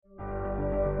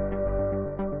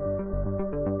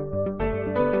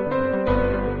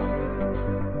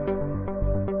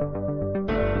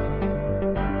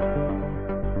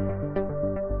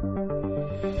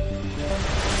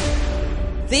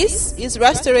is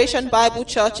Restoration Bible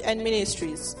Church and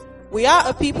Ministries. We are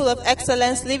a people of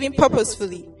excellence living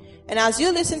purposefully. And as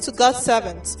you listen to God's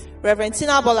servant, Reverend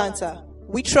Tina Bolanta,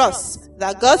 we trust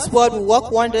that God's word will work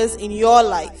wonders in your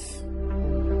life.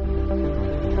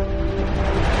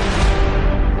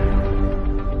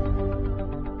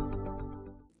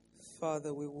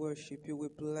 Father, we worship you. We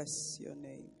bless your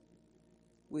name.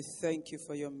 We thank you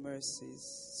for your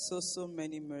mercies. So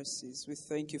many mercies. We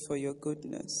thank you for your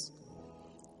goodness.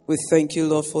 We thank you,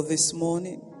 Lord, for this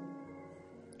morning.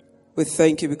 We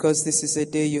thank you because this is a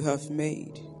day you have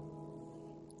made.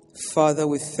 Father,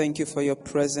 we thank you for your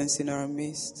presence in our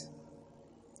midst.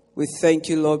 We thank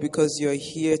you, Lord, because you're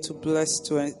here to bless,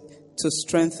 to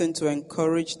strengthen, to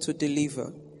encourage, to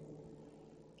deliver.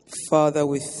 Father,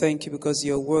 we thank you because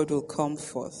your word will come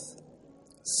forth,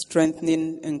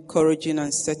 strengthening, encouraging,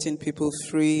 and setting people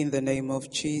free in the name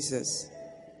of Jesus.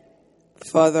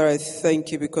 Father, I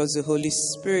thank you because the Holy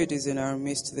Spirit is in our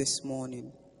midst this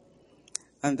morning.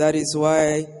 And that is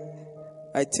why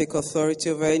I take authority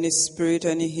over any spirit,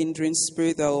 any hindering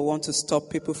spirit that will want to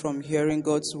stop people from hearing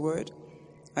God's word.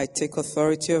 I take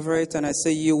authority over it and I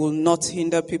say you will not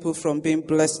hinder people from being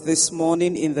blessed this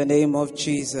morning in the name of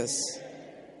Jesus.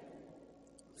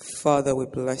 Father, we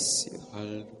bless you.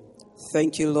 Hallelujah.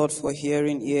 Thank you, Lord, for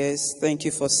hearing ears. Thank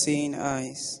you for seeing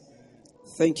eyes.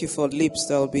 Thank you for lips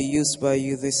that will be used by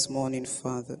you this morning,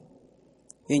 Father.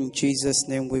 In Jesus'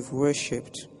 name we've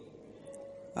worshipped.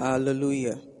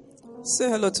 Hallelujah. Say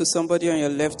hello to somebody on your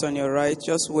left, on your right.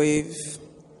 Just wave.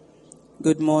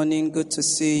 Good morning. Good to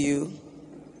see you.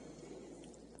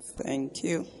 Thank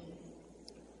you.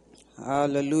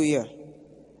 Hallelujah.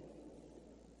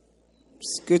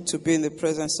 It's good to be in the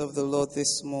presence of the Lord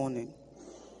this morning.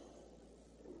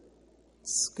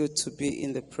 It's good to be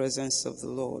in the presence of the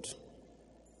Lord.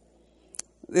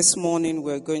 This morning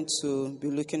we're going to be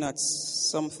looking at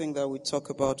something that we talk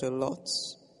about a lot.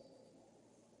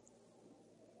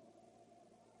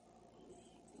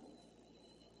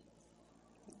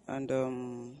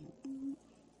 And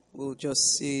we'll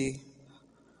just see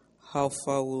how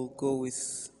far we'll go with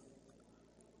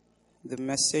the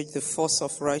message, the force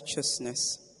of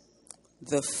righteousness.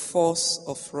 The force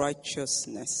of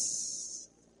righteousness.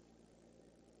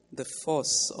 The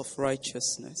force of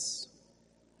righteousness.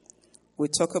 We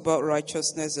talk about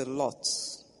righteousness a lot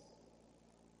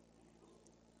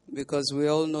because we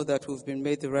all know that we've been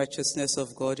made the righteousness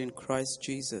of God in Christ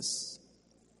Jesus.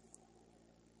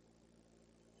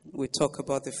 We talk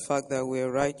about the fact that we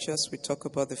are righteous. We talk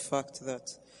about the fact that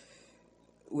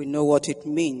we know what it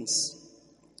means.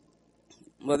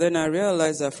 But then I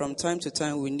realize that from time to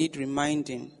time we need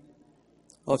reminding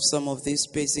of some of these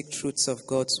basic truths of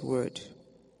God's word.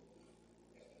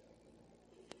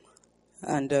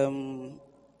 And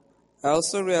I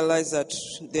also realize that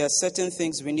there are certain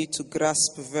things we need to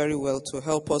grasp very well to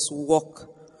help us walk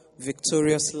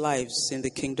victorious lives in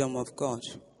the kingdom of God.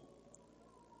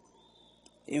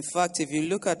 In fact, if you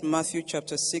look at Matthew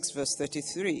chapter 6, verse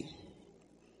 33,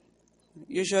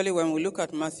 usually when we look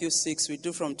at Matthew 6, we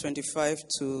do from 25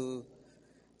 to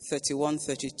 31,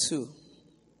 32.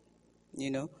 You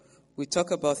know, we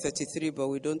talk about 33, but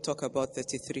we don't talk about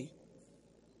 33.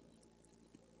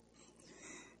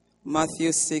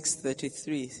 Matthew 6,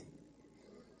 33.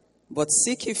 But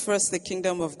seek ye first the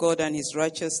kingdom of God and his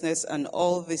righteousness, and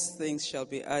all these things shall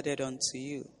be added unto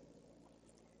you.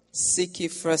 Seek ye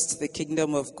first the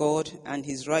kingdom of God and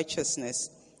his righteousness,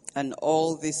 and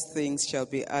all these things shall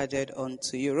be added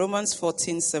unto you. Romans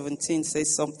 14:17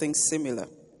 says something similar.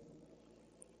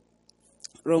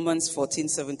 Romans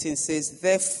 14:17 says,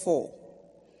 therefore,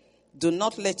 do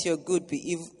not let your good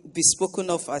be spoken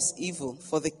of as evil,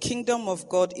 for the kingdom of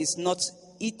God is not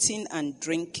eating and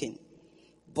drinking,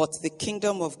 but the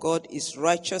kingdom of God is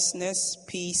righteousness,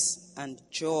 peace, and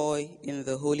joy in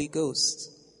the Holy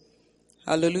Ghost.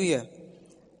 Hallelujah.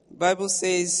 The Bible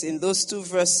says in those two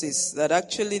verses that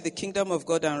actually the kingdom of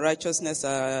God and righteousness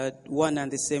are one and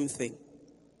the same thing.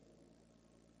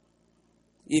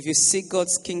 If you seek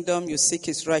God's kingdom, you seek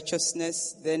his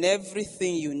righteousness, then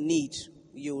everything you need,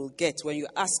 you will get. When you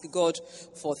ask God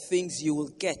for things, you will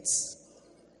get.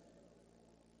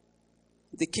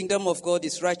 The kingdom of God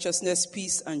is righteousness,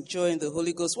 peace, and joy in the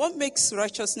Holy Ghost. What makes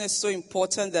righteousness so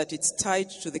important that it's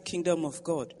tied to the kingdom of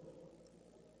God?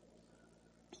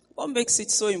 What makes it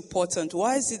so important?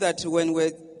 Why is it that when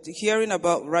we're hearing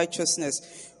about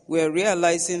righteousness, we're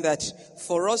realizing that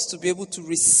for us to be able to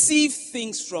receive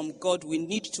things from God, we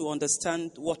need to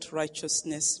understand what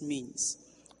righteousness means?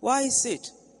 Why is it?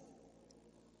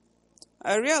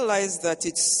 I realize that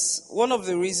it's one of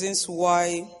the reasons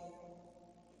why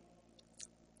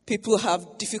people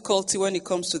have difficulty when it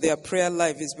comes to their prayer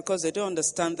life is because they don't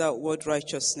understand that word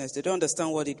righteousness. They don't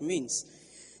understand what it means.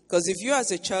 Because if you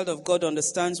as a child of God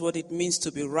understands what it means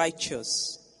to be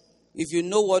righteous, if you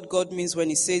know what God means when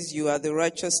he says you are the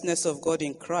righteousness of God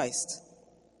in Christ,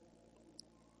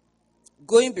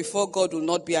 going before God will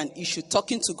not be an issue.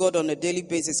 Talking to God on a daily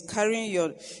basis, carrying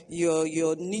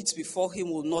your needs before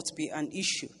him will not be an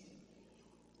issue.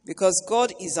 Because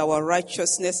God is our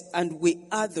righteousness and we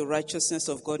are the righteousness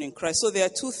of God in Christ. So there are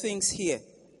two things here.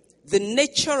 The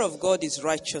nature of God is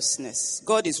righteousness.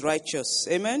 God is righteous.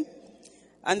 Amen?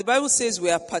 And the Bible says we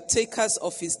are partakers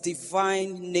of his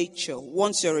divine nature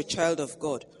once you're a child of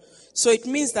God. So it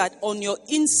means that on your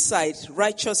inside,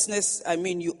 righteousness,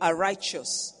 you are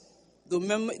righteous.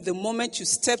 The moment you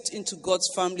stepped into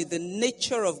God's family, the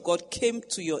nature of God came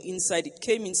to your inside. It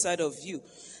came inside of you.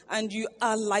 And you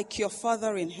are like your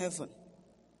Father in heaven.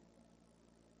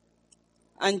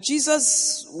 And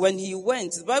Jesus, when he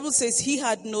went, the Bible says he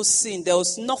had no sin. There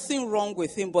was nothing wrong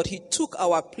with him, but he took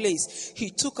our place. He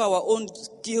took our own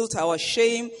guilt, our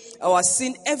shame, our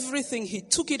sin, everything. He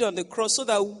took it on the cross so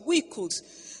that we could,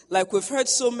 like we've heard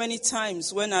so many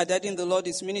times when our dad in the Lord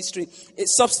is ministering, a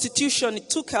substitution. It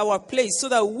took our place so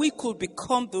that we could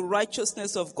become the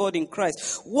righteousness of God in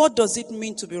Christ. What does it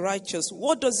mean to be righteous?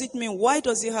 What does it mean? Why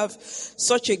does it have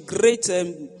such a great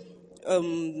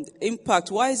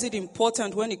impact? Why is it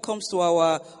important when it comes to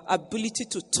our ability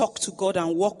to talk to God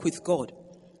and walk with God?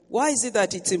 Why is it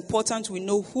that it's important we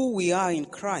know who we are in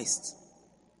Christ?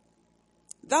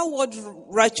 That word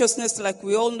righteousness, like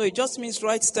we all know, it just means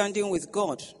right standing with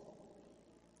God.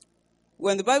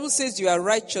 When the Bible says you are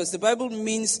righteous, the Bible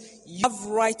means you have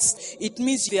rights. It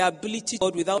means the ability to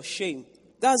God without shame.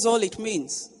 That's all it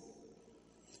means.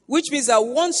 Which means that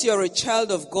once you're a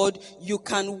child of God, you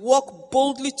can walk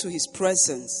boldly to his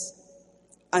presence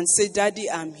and say, Daddy,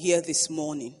 I'm here this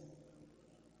morning.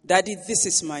 Daddy, this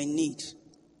is my need.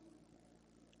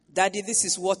 Daddy, this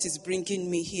is what is bringing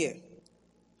me here.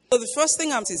 So the first thing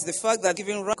is the fact that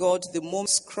giving God the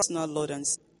most Christ our Lord and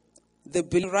Savior. The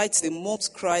believer writes the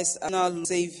most Christ and our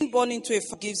Savior. Being born into a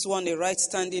family gives one a right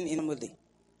standing in family.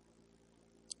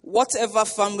 Whatever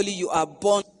family you are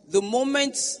born, the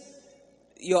moment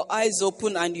your eyes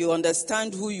open and you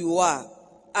understand who you are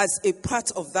as a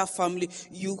part of that family,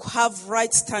 you have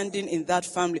right standing in that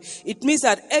family. It means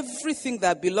that everything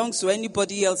that belongs to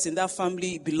anybody else in that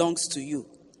family belongs to you.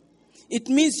 It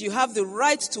means you have the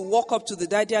right to walk up to the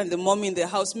daddy and the mommy in the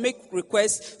house, make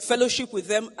requests, fellowship with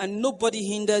them, and nobody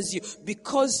hinders you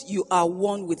because you are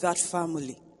one with that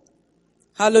family.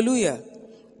 Hallelujah.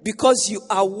 Because you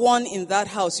are one in that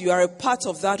house. You are a part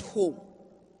of that home.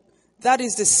 That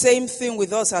is the same thing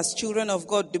with us as children of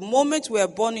God. The moment we are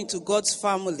born into God's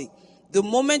family, the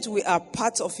moment we are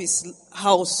part of his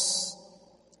house,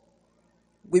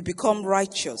 we become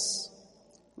righteous.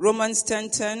 Romans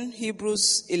 10:10,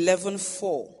 Hebrews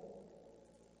 11:4.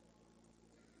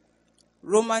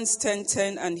 Romans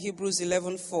 10:10 and Hebrews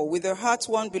 11:4. With the heart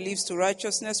one believes to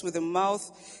righteousness, with the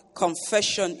mouth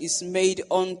confession is made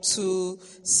unto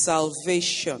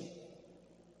salvation.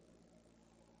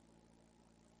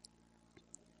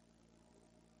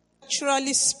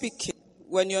 Naturally speaking,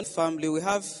 when you're in family, we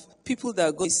have people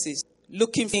that go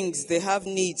looking for things, they have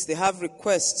needs, they have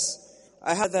requests.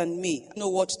 I have than me. I know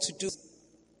what to do.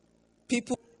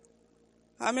 People,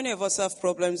 how many of us have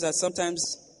problems that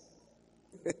sometimes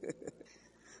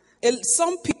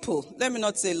some people, let me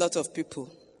not say a lot of people,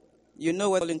 you know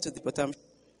we're into the bottom.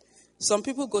 Some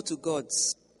people go to God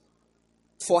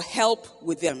for help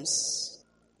with them.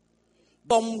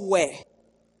 Somewhere.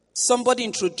 Somebody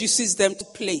introduces them to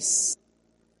place.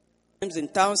 Sometimes in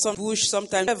town, some bush,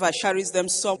 sometimes ever carries them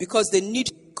some because they need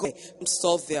to go and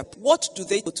solve their. What do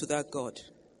they go to that God?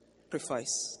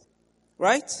 Sacrifice.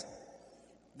 Right?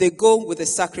 They go with a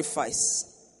sacrifice.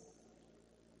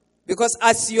 Because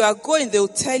as you are going, they'll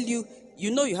tell you,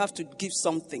 you have to give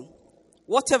something.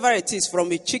 Whatever it is,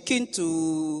 from a chicken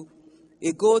to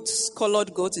a goat,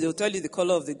 colored goat, they'll tell you the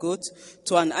color of the goat,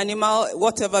 to an animal,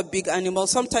 whatever big animal,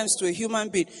 sometimes to a human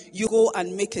being, you go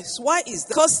and make it. Why is that?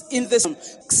 Because in this,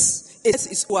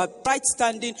 it's you are right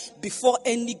standing before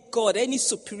any God, any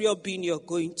superior being you're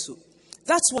going to.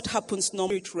 That's what happens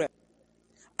normally.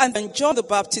 And when John the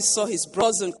Baptist saw his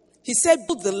brothers, he said,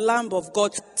 the Lamb of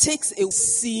God takes a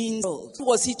sin. What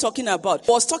was he talking about?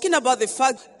 He was talking about the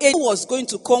fact it was going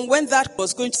to come when that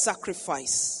was going to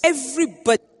sacrifice.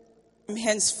 Everybody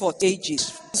henceforth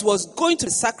ages was going to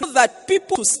sacrifice that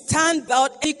people to stand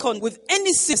out with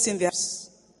any sins in their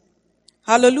lives.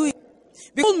 Hallelujah.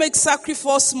 People make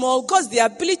sacrifice small because the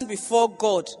ability before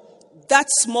God, that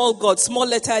small God, small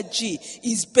letter G,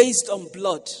 is based on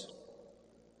blood.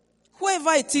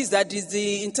 whoever it is that is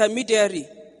the intermediary,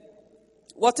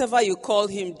 whatever you call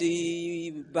him,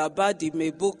 the Baba, the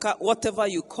Meboka, whatever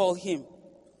you call him,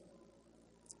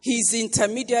 he's the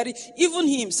intermediary. Even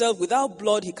he himself, without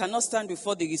blood, he cannot stand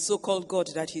before the so-called God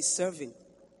that he's serving.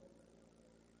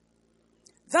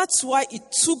 That's why it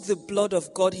took the blood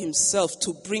of God himself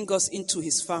to bring us into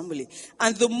his family.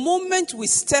 And the moment we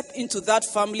step into that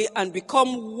family and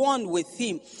become one with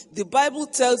him, the Bible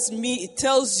tells me, it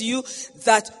tells you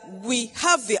that we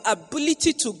have the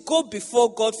ability to go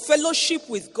before God, fellowship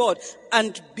with God,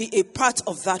 and be a part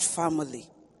of that family.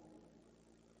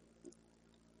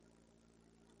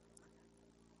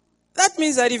 That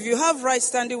means that if you have right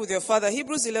standing with your Father,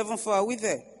 Hebrews 11:4, are we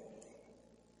there?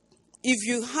 If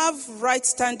you have right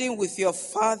standing with your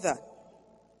Father,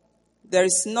 there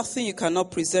is nothing you cannot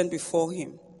present before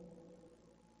him.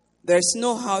 There is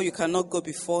no how you cannot go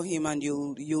before him and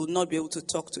you'll not be able to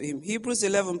talk to him. Hebrews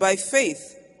 11, by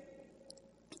faith,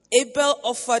 Abel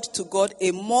offered to God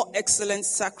a more excellent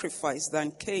sacrifice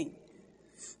than Cain,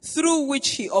 through which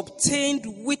he obtained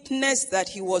witness that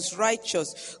he was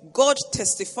righteous, God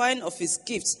testifying of his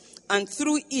gifts, and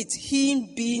through it, he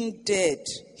being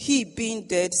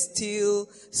dead still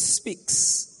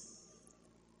speaks.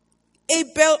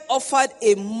 Abel offered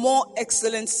a more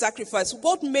excellent sacrifice.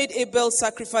 What made Abel's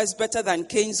sacrifice better than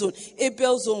Cain's own?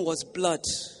 Abel's own was blood.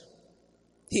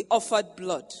 He offered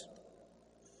blood.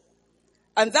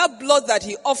 And that blood that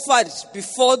he offered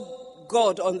before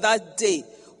God on that day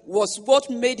was what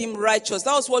made him righteous.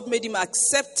 That was what made him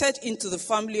accepted into the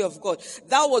family of God.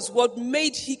 That was what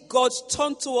made God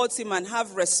turn towards him and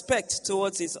have respect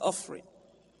towards his offering.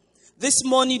 This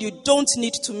morning, you don't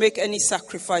need to make any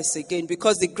sacrifice again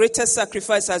because the greatest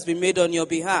sacrifice has been made on your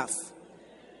behalf.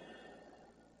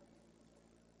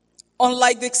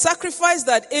 Unlike the sacrifice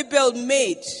that Abel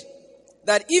made,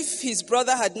 that if his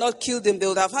brother had not killed him, they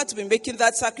would have had to be making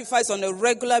that sacrifice on a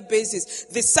regular basis.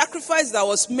 The sacrifice that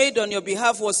was made on your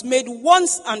behalf was made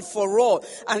once and for all.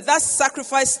 And that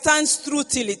sacrifice stands through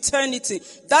till eternity.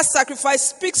 That sacrifice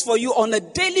speaks for you on a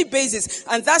daily basis.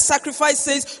 And that sacrifice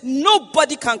says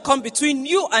nobody can come between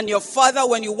you and your Father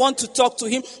when you want to talk to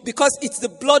him, because it's the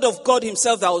blood of God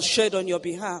himself that was shed on your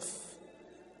behalf.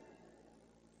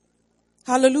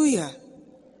 Hallelujah.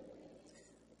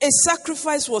 A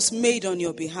sacrifice was made on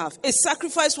your behalf. A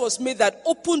sacrifice was made that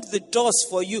opened the doors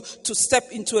for you to step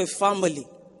into a family.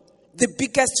 The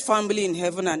biggest family in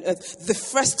heaven and earth. The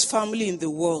first family in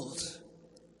the world.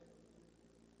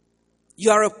 You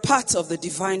are a part of the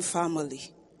divine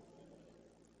family.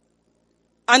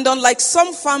 And unlike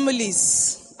some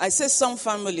families, I say some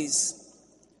families,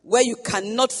 where you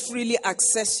cannot freely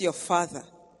access your Father,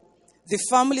 the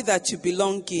family that you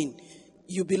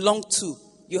belong to,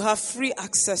 you have free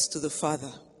access to the Father.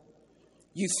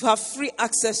 You have free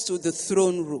access to the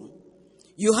throne room.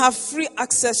 You have free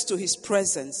access to his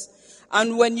presence.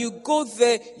 And when you go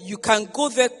there, you can go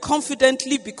there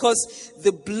confidently because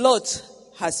the blood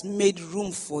has made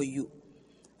room for you.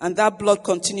 And that blood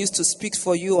continues to speak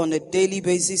for you on a daily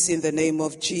basis in the name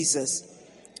of Jesus.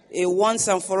 A once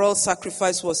and for all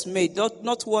sacrifice was made,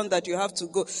 not one that you have to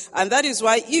go. And that is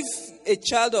why if a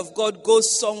child of God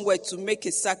goes somewhere to make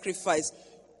a sacrifice,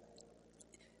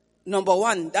 number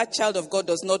one, that child of God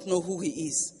does not know who he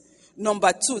is.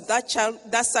 Number two,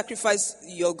 that sacrifice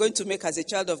you're going to make as a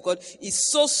child of God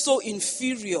is so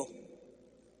inferior.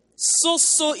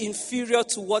 So inferior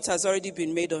to what has already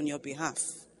been made on your behalf.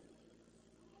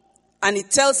 And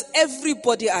it tells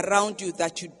everybody around you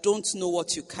that you don't know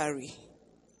what you carry.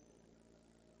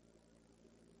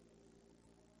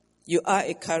 You are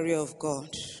a carrier of God.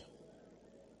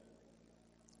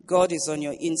 God is on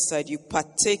your inside. You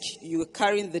are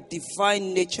carrying the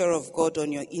divine nature of God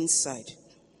on your inside.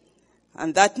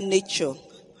 And that nature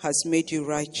has made you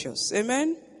righteous.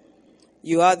 Amen?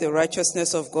 You are the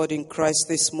righteousness of God in Christ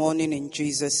this morning in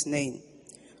Jesus' name.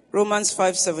 Romans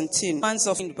 5:17. Man's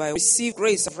often by receive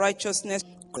grace of righteousness.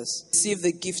 Receive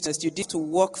the gift as you did to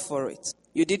work for it.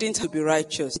 You didn't have to be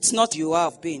righteous. It's not you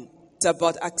have been. It's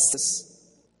about access.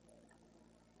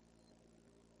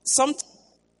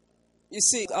 You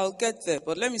see, I'll get there,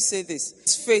 but let me say this.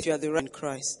 It's faith, you are the right in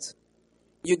Christ.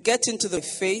 You get into the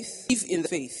faith, live in the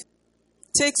faith.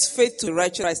 It takes faith to the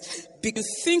righteous Christ. You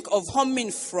think of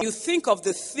coming from, you think of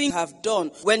the thing you have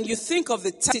done. When you think of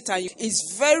the time,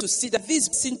 it's very to see that this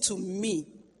sin to me,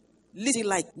 listen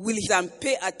like, will he and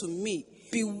pay to me?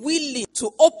 Be willing to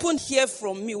open here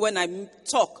from me when I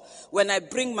talk, when I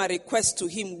bring my request to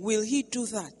him. Will he do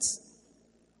that?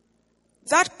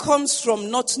 That comes from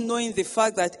not knowing the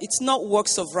fact that it's not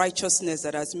works of righteousness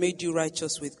that has made you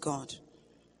righteous with God.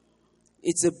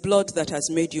 It's the blood that has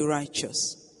made you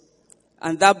righteous.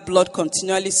 And that blood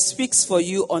continually speaks for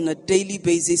you on a daily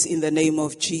basis in the name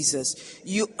of Jesus.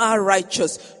 You are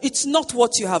righteous. It's not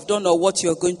what you have done or what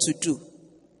you're going to do.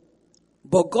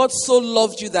 But God so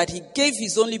loved you that he gave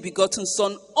his only begotten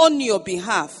Son on your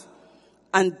behalf.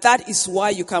 And that is why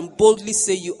you can boldly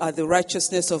say you are the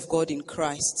righteousness of God in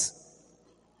Christ.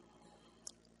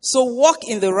 So walk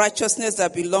in the righteousness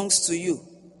that belongs to you.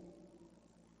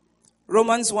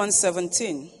 Romans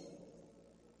 1:17.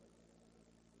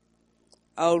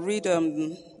 I'll read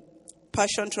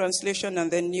Passion Translation and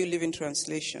then New Living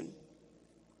Translation.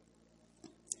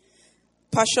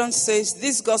 Passion says,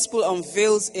 this gospel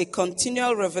unveils a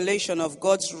continual revelation of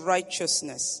God's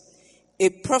righteousness, a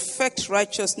perfect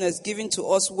righteousness given to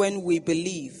us when we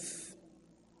believe.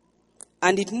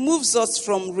 And it moves us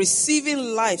from receiving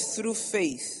life through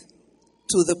faith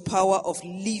to the power of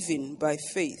living by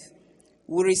faith.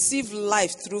 We receive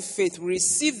life through faith. We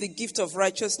receive the gift of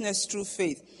righteousness through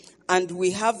faith. And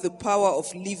we have the power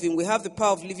of living. We have the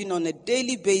power of living on a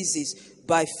daily basis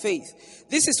by faith.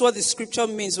 This is what the scripture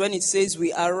means when it says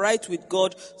we are right with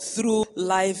God through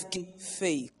life-giving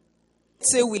faith.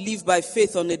 Say we live by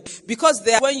faith on it. Because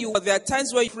there are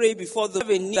times when you pray before the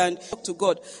need and talk to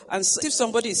God. And so if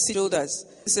somebody is sitting shoulders,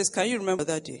 he says, can you remember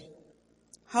that day?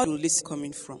 How do this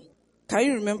coming from? Can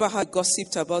you remember how you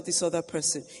gossiped about this other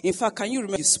person? In fact, can you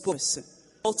remember you spoke to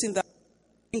person? That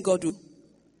God will.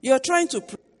 You are trying to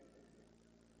pray.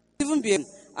 Even be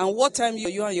and what time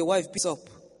you and your wife beat up.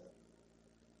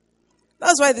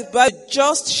 That's why the Bible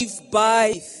just shift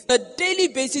by on a daily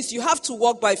basis. You have to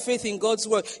walk by faith in God's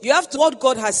word. You have to what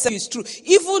God has said is true.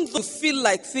 Even though you feel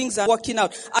like things are working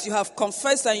out, as you have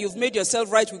confessed and you've made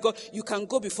yourself right with God, you can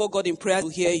go before God in prayer to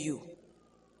hear you.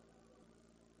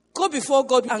 Go before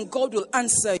God and God will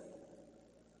answer you.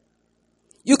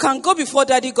 You can go before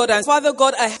Daddy God and Father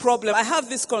God, I have a problem. I have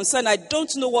this concern. I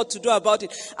don't know what to do about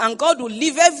it. And God will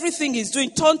leave everything he's doing,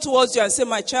 turn towards you and say,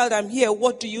 my child, I'm here.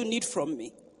 What do you need from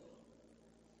me?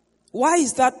 Why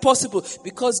is that possible?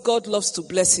 Because God loves to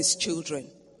bless his children.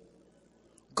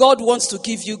 God wants to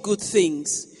give you good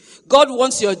things. God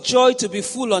wants your joy to be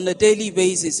full on a daily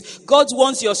basis. God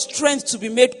wants your strength to be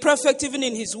made perfect, even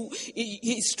in his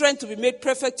strength to be made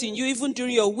perfect in you, even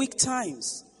during your weak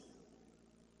times.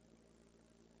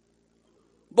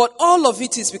 But all of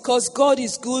it is because God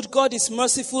is good, God is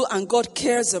merciful, and God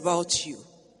cares about you.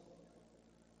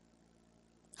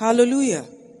 Hallelujah.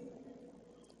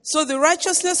 So the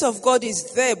righteousness of God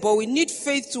is there, but we need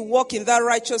faith to walk in that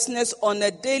righteousness on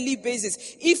a daily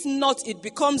basis. If not, it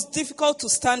becomes difficult to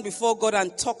stand before God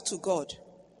and talk to God.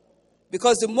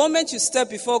 Because the moment you step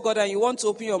before God and you want to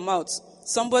open your mouth,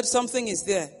 something is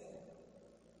there.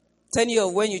 Telling you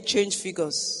of when you change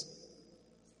figures.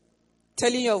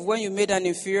 Telling you of when you made an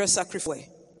inferior sacrifice.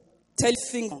 Tell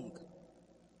things wrong.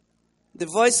 The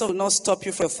voice will not stop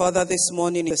you from your Father this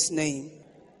morning in his name.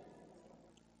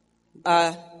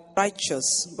 Are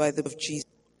righteous by the blood of Jesus.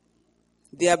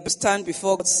 They are stand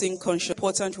before God sin conscious.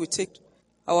 Important we take.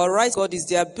 Our right God is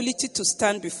the ability to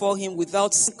stand before him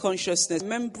without sin consciousness,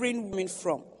 remembering women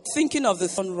from, thinking of the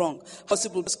thing wrong,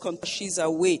 possible conscience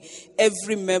away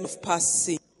every member of past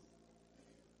sin.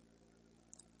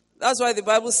 That's why the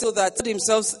Bible says that God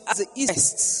himself as the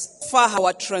east, far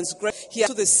our transgression here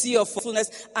to the sea of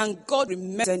forgetfulness, and God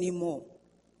remembers anymore.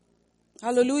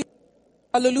 Hallelujah.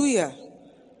 Hallelujah.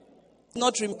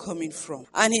 Not coming from.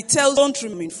 And he tells don't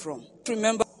remember from.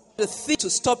 Remember the thing to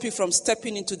stop you from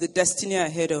stepping into the destiny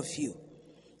ahead of you.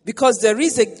 Because there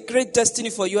is a great destiny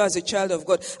for you as a child of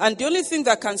God. And the only thing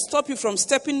that can stop you from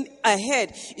stepping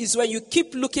ahead is when you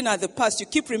keep looking at the past. You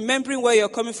keep remembering where you're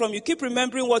coming from. You keep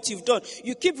remembering what you've done.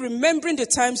 You keep remembering the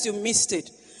times you missed it.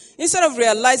 Instead of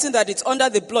realizing that it's under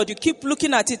the blood, you keep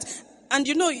looking at it. And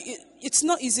you know, it's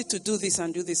not easy to do this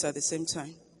and do this at the same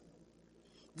time.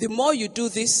 The more you do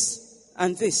this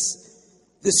and this,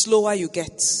 the slower you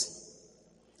get.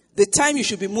 The time you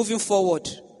should be moving forward,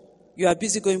 you are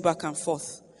busy going back and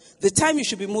forth. The time you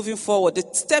should be moving forward,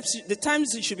 the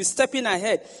times you should be stepping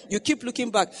ahead, you keep looking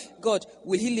back. God,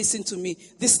 will he listen to me?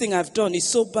 This thing I've done is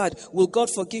so bad. Will God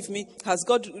forgive me?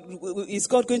 Is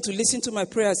God going to listen to my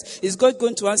prayers? Is God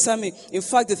going to answer me? In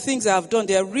fact, the things I have done,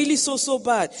 they are really so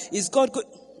bad. Is God going?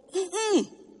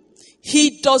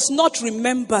 He does not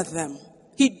remember them.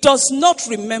 He does not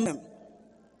remember them.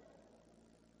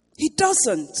 He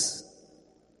doesn't.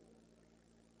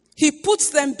 He puts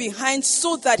them behind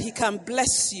so that he can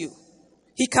bless you.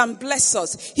 He can bless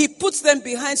us. He puts them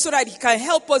behind so that he can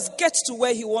help us get to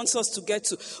where he wants us to get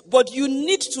to. But you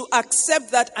need to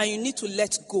accept that and you need to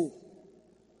let go.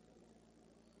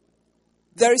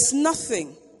 There is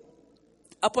nothing.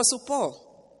 Apostle Paul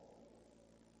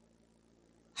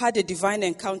had a divine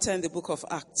encounter in the book of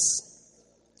Acts,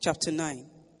 chapter 9.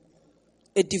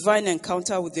 A divine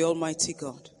encounter with the Almighty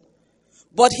God.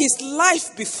 But his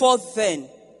life before then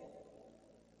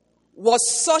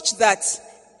was such that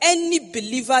any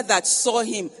believer that saw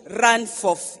him ran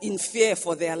in fear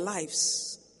for their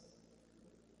lives.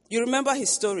 You remember his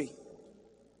story?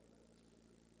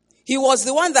 He was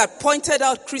the one that pointed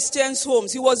out Christians'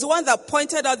 homes. He was the one that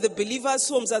pointed out the believers'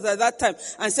 homes at that time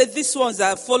and said, these ones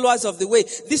are followers of the way.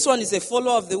 This one is a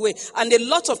follower of the way. And a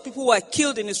lot of people were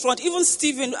killed in his front. Even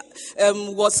Stephen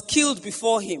was killed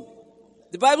before him.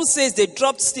 The Bible says they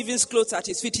dropped Stephen's clothes at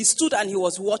his feet. He stood and he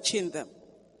was watching them.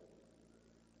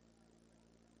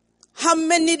 How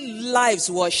many lives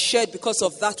were shed because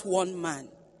of that one man?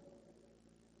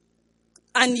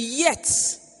 And yet,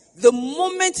 the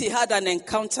moment he had an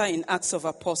encounter in Acts of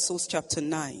Apostles chapter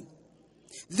 9,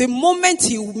 the moment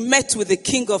he met with the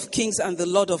King of Kings and the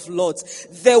Lord of Lords,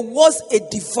 there was a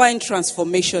divine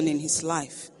transformation in his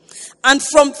life. And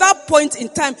from that point in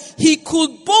time, he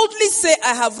could boldly say,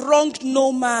 I have wronged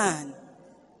no man.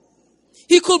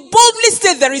 He could boldly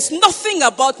say, there is nothing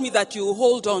about me that you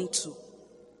hold on to.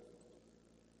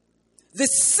 The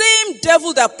same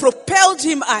devil that propelled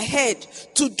him ahead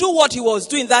to do what he was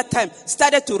doing that time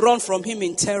started to run from him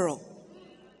in terror.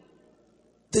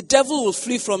 The devil will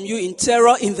flee from you in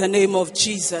terror in the name of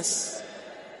Jesus.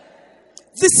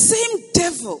 The same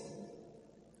devil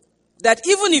that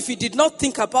even if he did not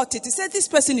think about it, he said, this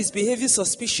person is behaving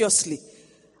suspiciously.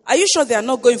 Are you sure they are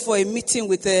not going for a meeting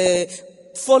with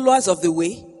followers of the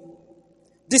way?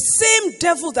 The same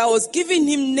devil that was giving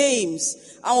him names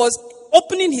and was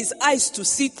opening his eyes to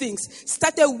see things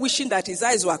started wishing that his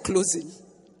eyes were closing.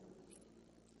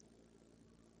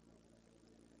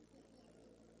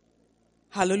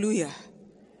 Hallelujah.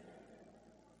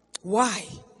 Why?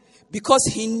 Because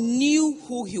he knew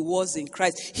who he was in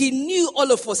Christ. He knew all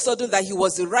of a sudden that he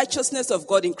was the righteousness of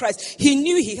God in Christ. He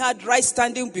knew he had right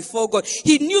standing before God.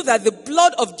 He knew that the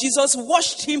blood of Jesus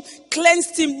washed him,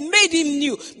 cleansed him, made him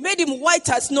new, made him white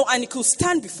as snow, and he could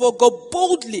stand before God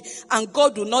boldly. And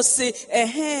God will not say,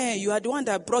 you are the one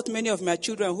that brought many of my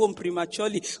children home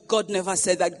prematurely. God never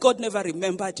said that. God never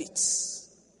remembered it.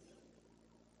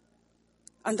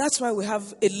 And that's why we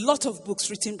have a lot of books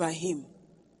written by him.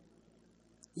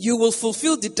 You will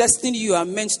fulfill the destiny you are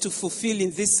meant to fulfill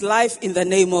in this life in the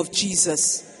name of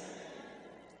Jesus.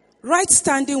 Right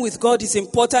standing with God is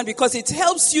important because it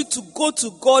helps you to go to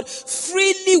God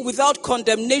freely without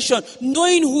condemnation,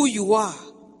 knowing who you are.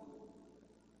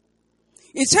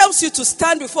 It helps you to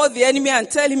stand before the enemy and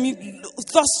tell him,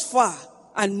 thus far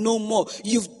and no more.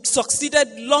 You've succeeded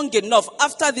long enough.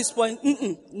 After this point,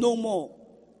 no more.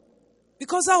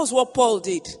 Because that was what Paul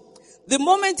did. The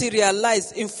moment he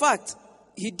realized, in fact,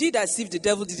 he did as if the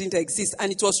devil didn't exist.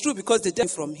 And it was true because the devil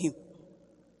from him.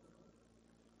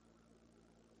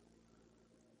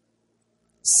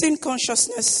 Sin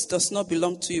consciousness does not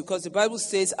belong to you because the Bible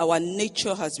says our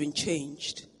nature has been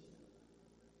changed.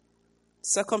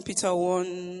 2 Peter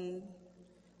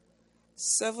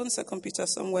 1:7, 2 Peter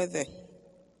somewhere there.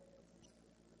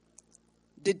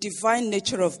 The divine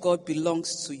nature of God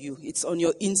belongs to you. It's on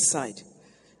your inside.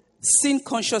 Sin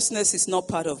consciousness is not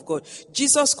part of God.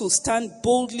 Jesus could stand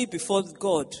boldly before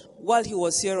God while he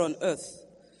was here on earth.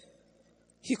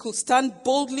 He could stand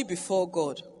boldly before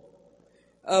God.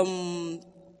 John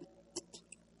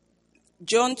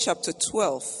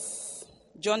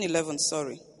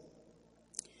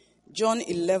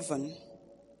 11,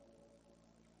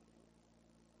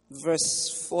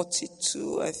 verse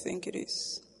 42, I think it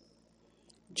is.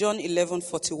 John 11,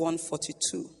 41,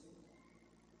 42.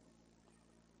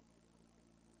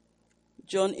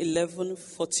 John 11,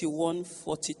 41,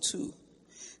 42.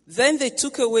 Then they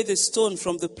took away the stone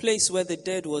from the place where the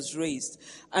dead was raised.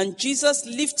 And Jesus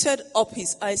lifted up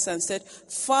his eyes and said,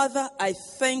 Father, I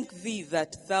thank thee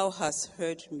that thou hast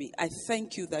heard me. I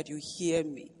thank you that you hear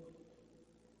me.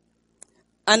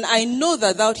 And I know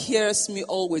that thou hearest me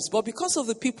always. But because of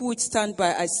the people which stand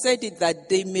by, I said it that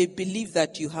they may believe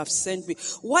that you have sent me.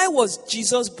 Why was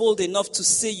Jesus bold enough to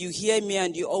say, you hear me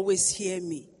and you always hear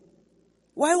me?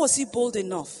 Why was he bold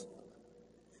enough?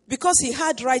 Because he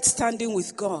had right standing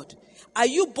with God. Are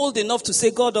you bold enough to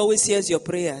say God always hears your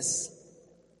prayers?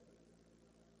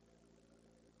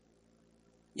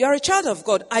 You're a child of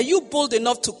God. Are you bold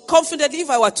enough to confidently, if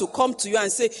I were to come to you and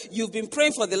say, you've been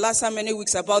praying for the last how many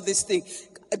weeks about this thing,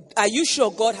 are you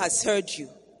sure God has heard you?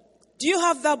 Do you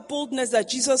have that boldness that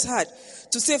Jesus had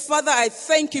to say, Father, I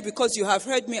thank you because you have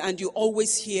heard me and you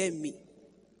always hear me?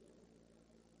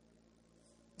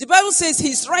 The Bible says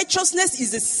his righteousness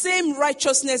is the same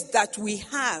righteousness that we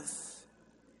have.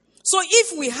 So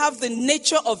if we have the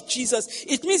nature of Jesus,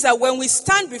 it means that when we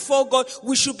stand before God,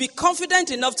 we should be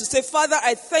confident enough to say, Father,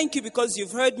 I thank you because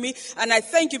you've heard me, and I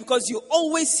thank you because you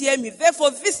always hear me. Therefore,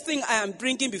 this thing I am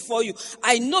bringing before you,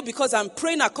 I know because I'm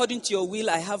praying according to your will,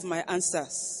 I have my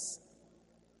answers.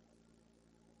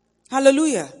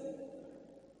 Hallelujah.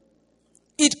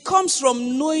 It comes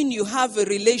from knowing you have a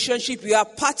relationship, you are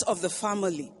part of the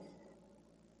family.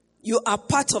 You are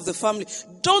part of the family.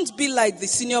 Don't be like the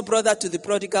senior brother to the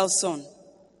prodigal son.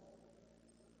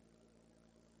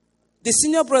 The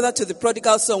senior brother to the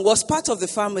prodigal son was part of the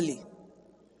family.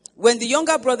 When the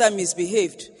younger brother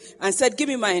misbehaved and said, give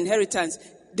me my inheritance,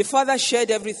 the father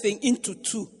shared everything into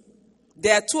two.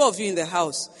 There are two of you in the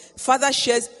house. Father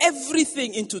shares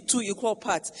everything into two equal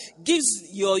parts. Gives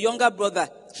your younger brother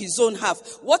his own half.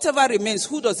 Whatever remains,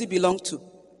 who does it belong to?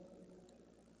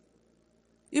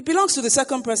 It belongs to the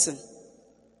second person.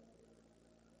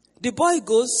 The boy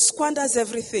goes, squanders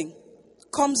everything,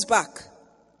 comes back.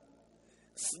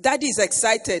 Daddy is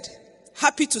excited,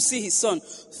 happy to see his son,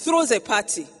 throws a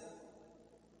party.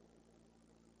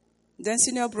 Then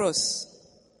senior bros,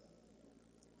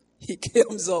 he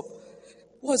comes up.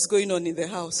 What's going on in the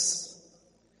house?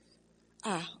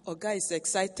 Oga is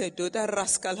excited though, that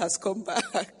rascal has come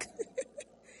back.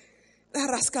 That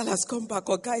rascal has come back.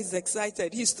 Oga is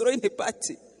excited. He's throwing a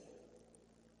party.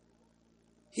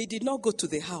 He did not go to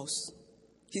the house.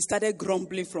 He started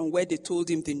grumbling from where they told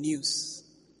him the news.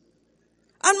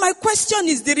 And my question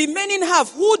is, the remaining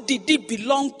half, who did it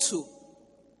belong to?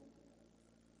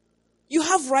 You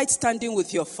have right standing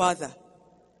with your father.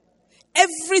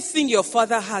 Everything your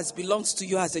father has belongs to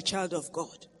you as a child of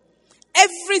God.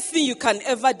 Everything you can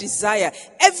ever desire,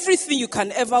 everything you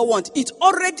can ever want, it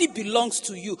already belongs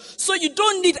to you. So you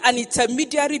don't need an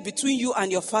intermediary between you and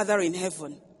your Father in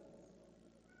heaven.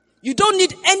 You don't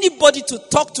need anybody to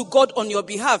talk to God on your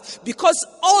behalf, because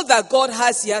all that God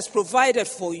has, He has provided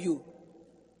for you.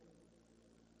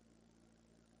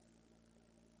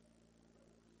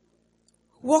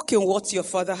 Walk in what your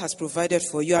Father has provided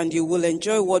for you, and you will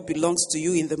enjoy what belongs to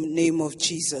you in the name of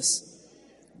Jesus.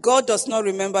 God does not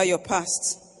remember your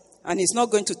past, and He's not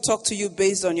going to talk to you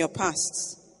based on your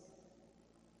past.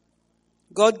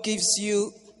 God gives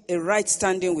you a right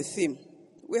standing with Him.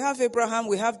 We have Abraham,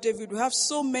 we have David, we have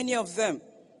so many of them.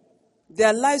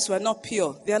 Their lives were not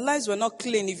pure. Their lives were not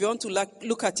clean if you want to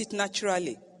look at it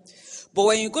naturally. But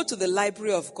when you go to the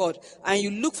library of God and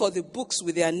you look for the books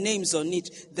with their names on it,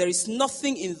 there is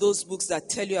nothing in those books that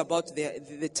tell you about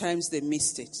the times they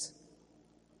missed it.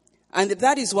 And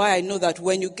that is why I know that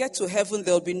when you get to heaven,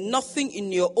 there will be nothing in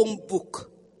your own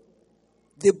book.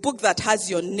 The book that has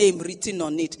your name written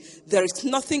on it. There is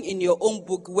nothing in your own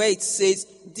book where it says,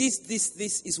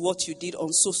 this is what you did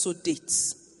on so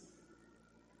dates.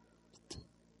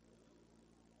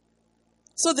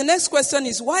 So the next question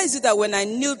is, why is it that when I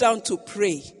kneel down to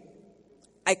pray,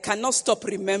 I cannot stop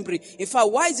remembering? In fact,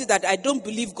 why is it that I don't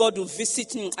believe God will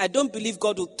visit me? I don't believe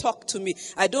God will talk to me.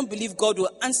 I don't believe God will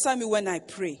answer me when I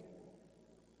pray.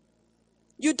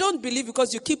 You don't believe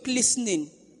because you keep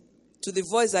listening to the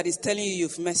voice that is telling you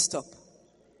you've messed up.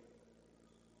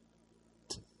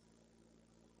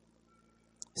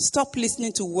 Stop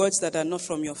listening to words that are not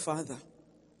from your Father.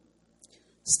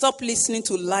 Stop listening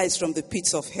to lies from the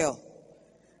pits of hell.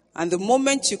 And the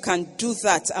moment you can do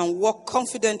that and walk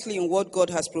confidently in what God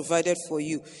has provided for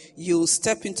you, you'll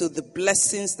step into the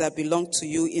blessings that belong to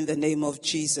you in the name of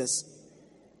Jesus.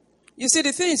 You see,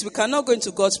 the thing is, we cannot go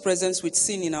into God's presence with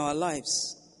sin in our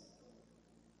lives.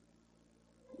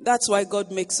 That's why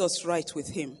God makes us right with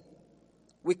Him.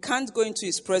 We can't go into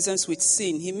His presence with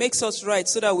sin. He makes us right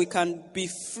so that we can be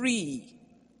free.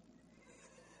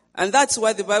 And that's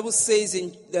why the Bible says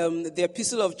in the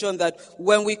Epistle of John that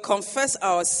when we confess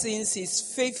our sins,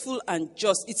 He's faithful and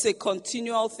just. It's a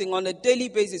continual thing. On a daily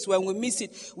basis, when we miss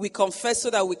it, we confess so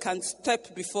that we can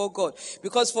step before God.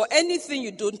 Because for anything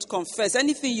you don't confess,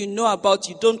 anything you know about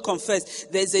you don't confess,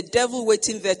 there's a devil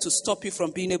waiting there to stop you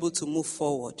from being able to move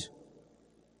forward.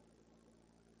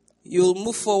 You'll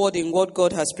move forward in what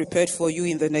God has prepared for you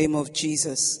in the name of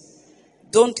Jesus.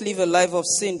 Don't live a life of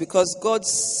sin, because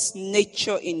God's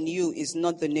nature in you is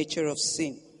not the nature of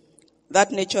sin.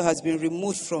 That nature has been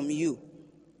removed from you.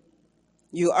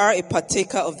 You are a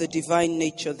partaker of the divine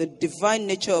nature. The divine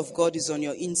nature of God is on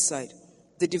your inside.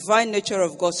 The divine nature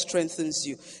of God strengthens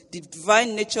you. The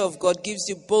divine nature of God gives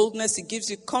you boldness. It gives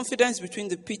you confidence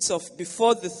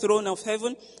before the throne of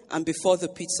heaven and before the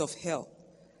pits of hell.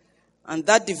 And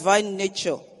that divine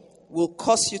nature will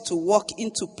cause you to walk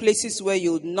into places where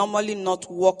you would normally not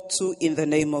walk to in the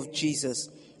name of Jesus.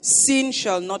 Sin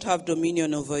shall not have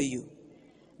dominion over you,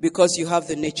 because you have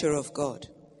the nature of God.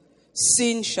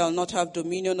 Sin shall not have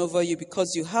dominion over you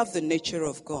because you have the nature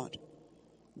of God.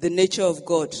 The nature of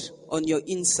God on your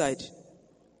inside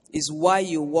is why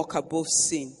you walk above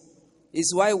sin.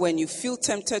 Is why when you feel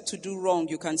tempted to do wrong,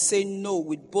 you can say no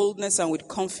with boldness and with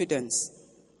confidence,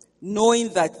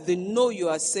 knowing that the no you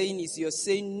are saying is you're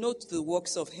saying no to the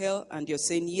works of hell and you're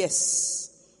saying yes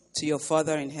to your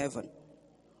Father in heaven.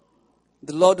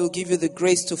 The Lord will give you the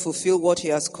grace to fulfill what He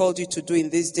has called you to do in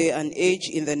this day and age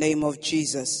in the name of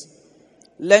Jesus.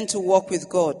 Learn to walk with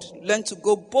God. Learn to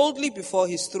go boldly before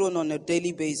His throne on a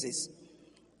daily basis.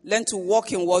 Learn to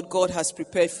walk in what God has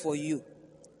prepared for you.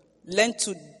 Learn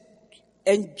to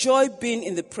enjoy being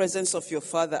in the presence of your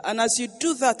Father. And as you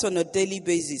do that on a daily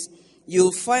basis,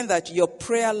 you'll find that your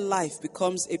prayer life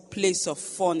becomes a place of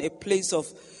fun, a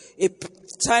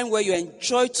time where you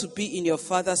enjoy to be in your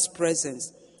Father's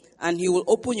presence. And He will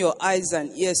open your eyes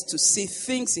and ears to see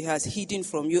things He has hidden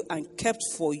from you and kept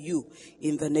for you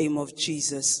in the name of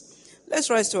Jesus.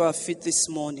 Let's rise to our feet this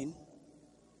morning.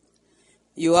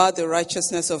 You are the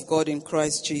righteousness of God in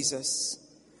Christ Jesus.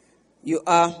 You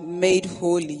are made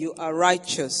holy. You are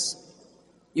righteous.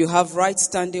 You have right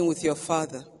standing with your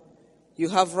Father. You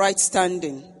have right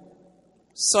standing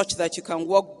such that you can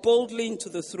walk boldly into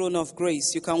the throne of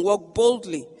grace. You can walk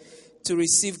boldly to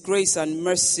receive grace and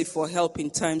mercy for help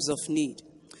in times of need.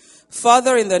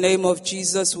 Father, in the name of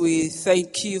Jesus, we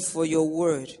thank you for your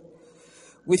word.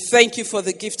 We thank you for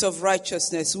the gift of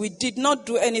righteousness. We did not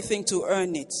do anything to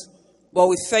earn it, but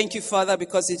we thank you, Father,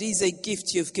 because it is a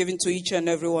gift you've given to each and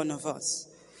every one of us.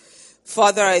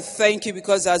 Father, I thank you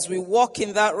because as we walk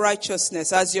in that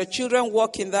righteousness, as your children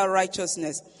walk in that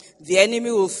righteousness, the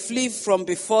enemy will flee from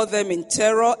before them in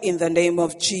terror in the name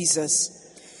of Jesus.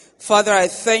 Father, I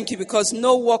thank you because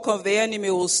no work of the enemy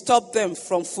will stop them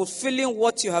from fulfilling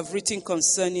what you have written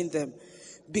concerning them,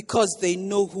 because they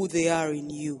know who they are in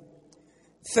you.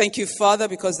 Thank you, Father,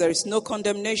 because there is no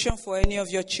condemnation for any of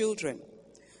your children.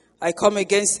 I come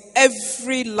against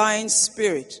every lying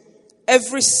spirit,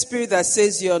 every spirit that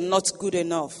says you're not good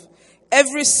enough,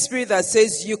 every spirit that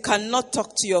says you cannot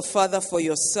talk to your Father for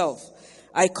yourself.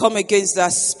 I come against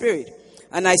that spirit.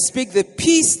 And I speak the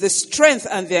peace, the strength,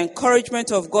 and the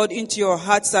encouragement of God into your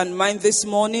hearts and mind this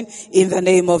morning in the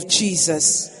name of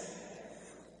Jesus.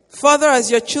 Father, as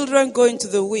your children go into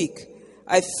the week,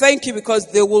 I thank you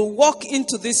because they will walk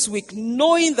into this week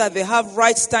knowing that they have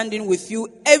right standing with you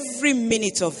every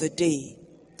minute of the day.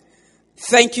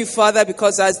 Thank you, Father,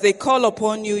 because as they call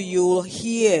upon you, you will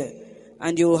hear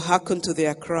and you will hearken to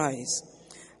their cries.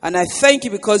 And I thank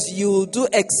you because you will do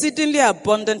exceedingly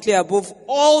abundantly above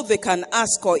all they can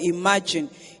ask or imagine,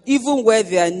 even where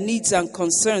their needs and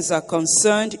concerns are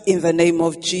concerned, in the name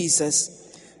of Jesus.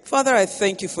 Father, I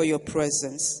thank you for your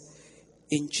presence.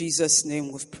 In Jesus'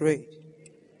 name we've prayed.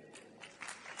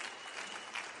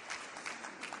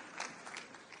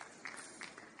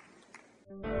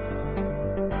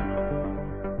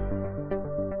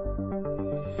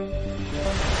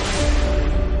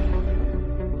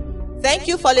 Thank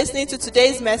you for listening to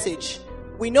today's message.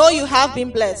 We know you have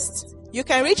been blessed. You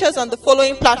can reach us on the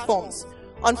following platforms: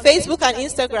 on Facebook and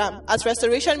Instagram at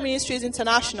Restoration Ministries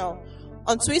International,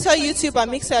 on Twitter, YouTube,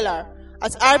 and Mixlr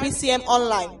at RBCM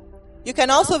Online. You can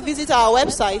also visit our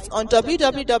website on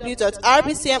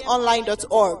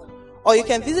www.rbcmonline.org, or you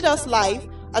can visit us live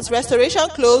at Restoration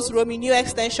Close, Romy New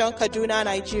Extension, Kaduna,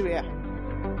 Nigeria.